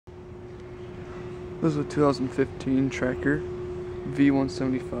This is a 2015 Tracker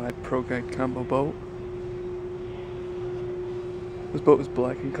V175 Pro Guide combo boat. This boat is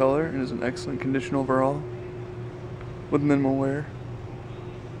black in color and is in excellent condition overall, with minimal wear.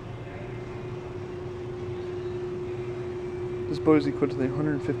 This boat is equipped with a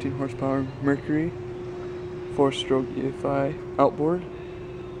 115 horsepower Mercury 4-stroke EFI outboard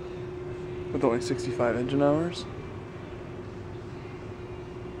with only 65 engine hours.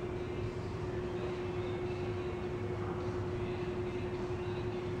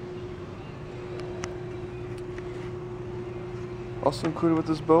 Also included with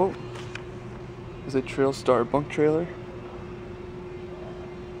this boat is a Trail Star bunk trailer,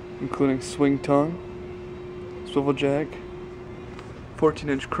 including swing tongue, swivel jack,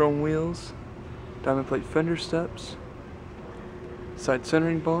 14-inch chrome wheels, diamond plate fender steps, side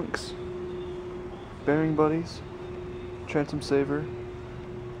centering bunks, bearing buddies, transom saver,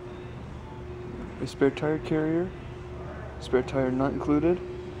 a spare tire carrier, spare tire not included,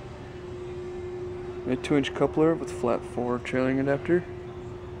 a 2-inch coupler with flat 4 trailing adapter.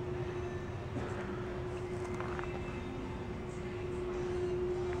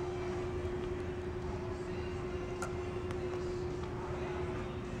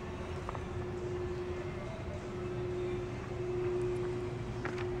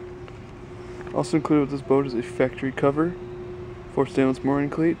 Also included with this boat is a factory cover, 4 stainless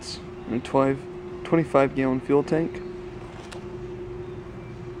mooring cleats, and a 25-gallon fuel tank.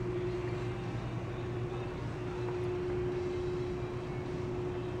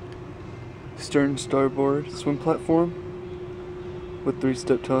 Stern starboard swim platform with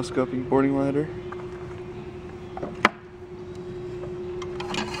 3-step telescoping boarding ladder.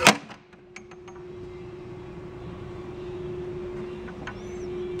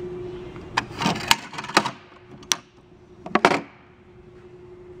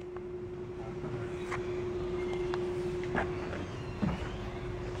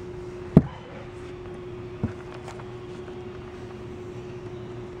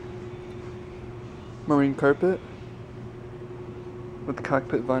 Marine carpet with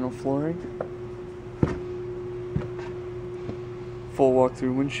cockpit vinyl flooring, full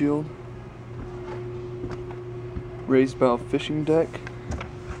walk-through windshield, raised bow fishing deck,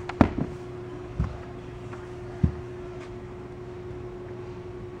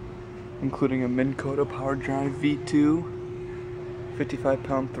 including a Minn Kota power drive V2,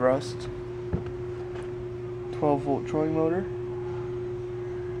 55-pound thrust, 12-volt trolling motor,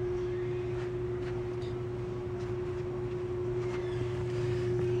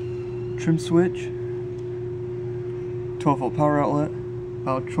 trim switch, 12-volt power outlet,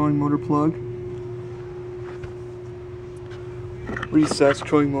 trolling motor plug, recessed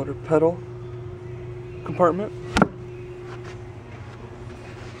trolling motor pedal compartment,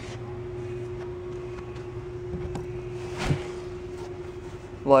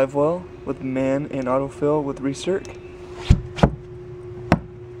 live well with man and autofill with recirc,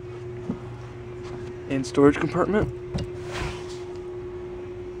 and storage compartment.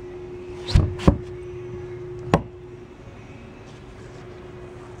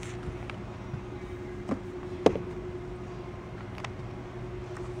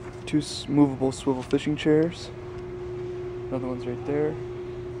 Two movable swivel fishing chairs, another one's right there,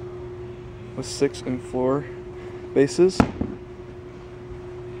 with 6 in-floor bases.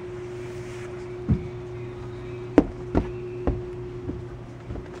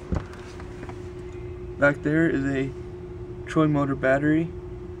 Back there is a trolling motor battery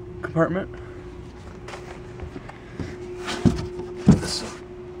compartment.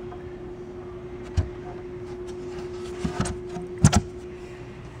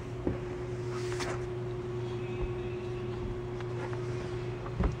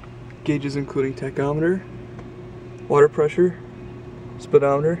 Gauges including tachometer, water pressure,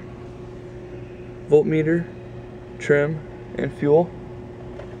 speedometer, voltmeter, trim, and fuel.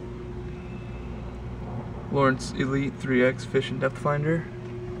 Lawrence Elite 3X fish and depth finder,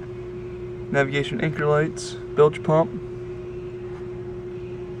 navigation anchor lights, bilge pump,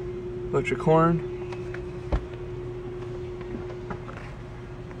 electric horn,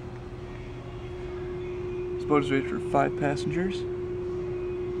 this boat is rated for 5 passengers.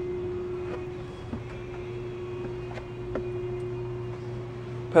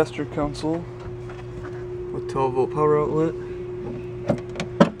 Passenger console with 12-volt power outlet,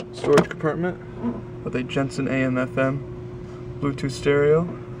 storage compartment with a Jensen AM/FM Bluetooth stereo,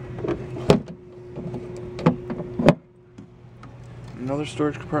 another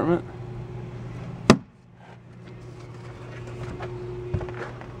storage compartment,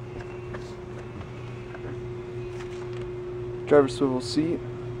 driver's swivel seat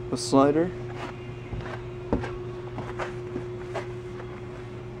with slider,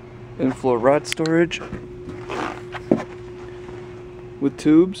 in-floor rod storage with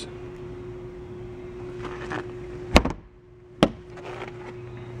tubes.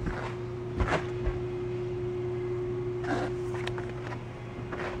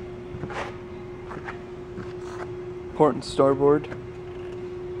 Port and starboard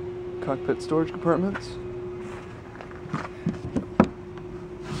cockpit storage compartments.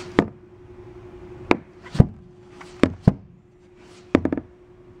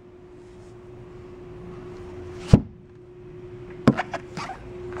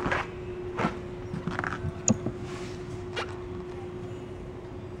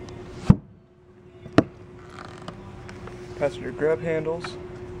 Passenger grab handles,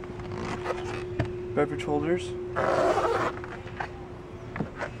 beverage holders,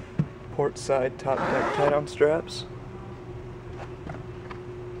 port side top deck tie-down straps,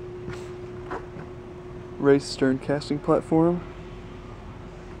 raised stern casting platform,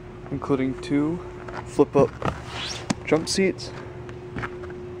 including 2 flip-up jump seats,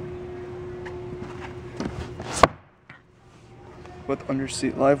 with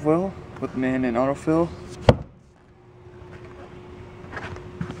under-seat live well with man and autofill.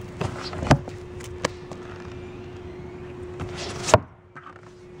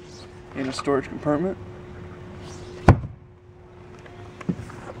 In a storage compartment,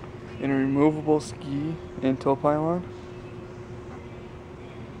 in a removable ski and tow pylon,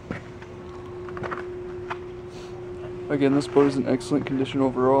 again this boat is in excellent condition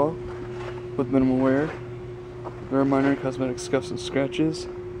overall with minimal wear. There are minor cosmetic scuffs and scratches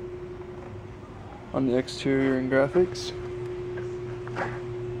on the exterior and graphics.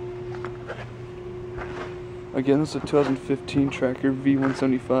 Again, this is a 2015 Tracker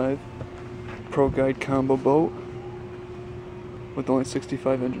V175 Pro Guide combo boat with only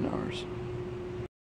 65 engine hours.